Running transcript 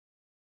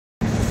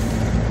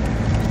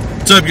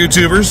What's up,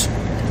 YouTubers?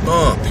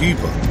 Oh,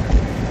 people.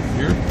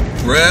 Your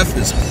breath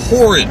is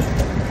horrid.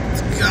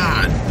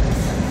 God.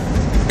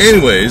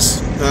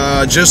 Anyways,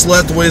 just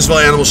left the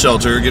Waysville Animal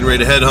Shelter, getting ready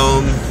to head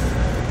home,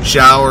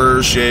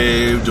 shower,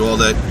 shave, do all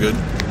that good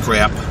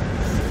crap.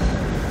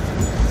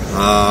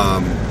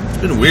 It's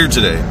been weird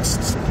today.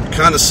 It's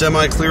kind of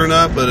semi-clearing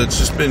up, but it's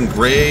just been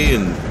gray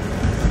and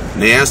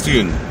nasty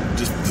and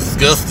just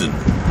disgusting.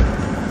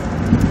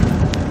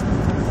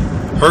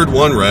 Heard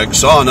one wreck,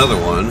 saw another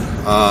one.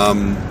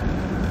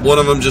 One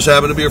of them just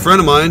happened to be a friend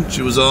of mine.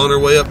 She was on her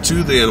way up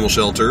to the animal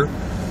shelter.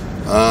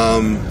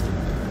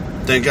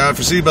 Thank God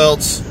for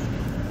seatbelts.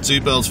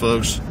 Seatbelts,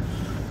 folks.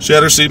 She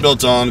had her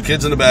seatbelt on.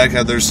 Kids in the back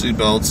had their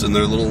seatbelts and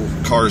their little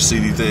car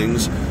seaty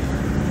things.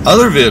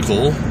 Other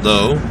vehicle,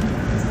 though,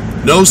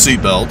 no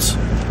seatbelts.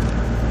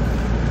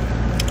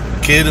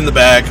 Kid in the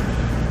back,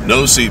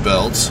 no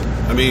seatbelts.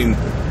 I mean,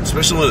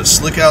 especially when it's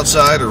slick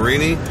outside or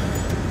rainy,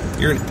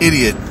 you're an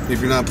idiot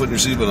if you're not putting your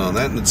seatbelt on.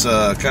 That, and it's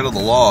kind of the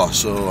law.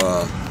 So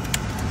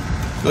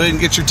go ahead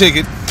and get your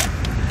ticket.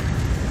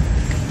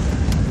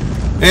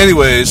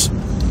 Anyways,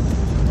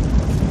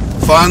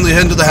 finally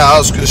heading to the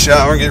house, gonna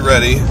shower and get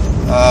ready.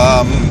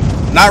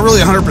 Not really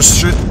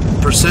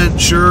 100%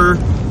 sure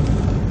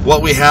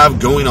what we have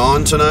going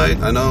on tonight.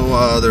 I know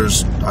I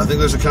think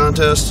there's a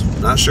contest.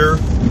 Not sure.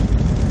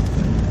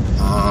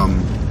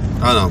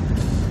 I don't know.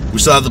 We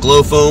still have the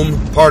glow foam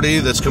party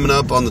that's coming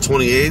up on the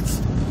 28th,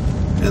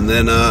 and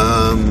then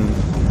I'm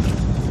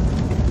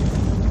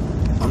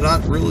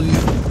not really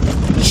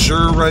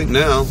sure right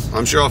now.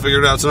 I'm sure I'll figure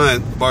it out tonight.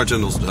 The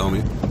bartender will tell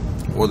me,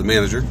 or the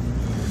manager.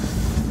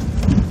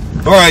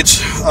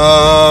 Alright,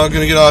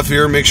 gonna get off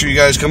here. Make sure you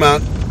guys come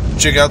out,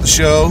 check out the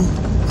show,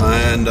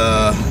 and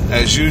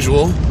as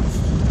usual,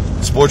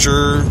 support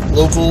your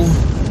local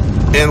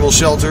animal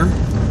shelter.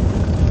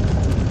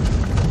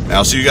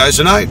 I'll see you guys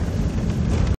tonight.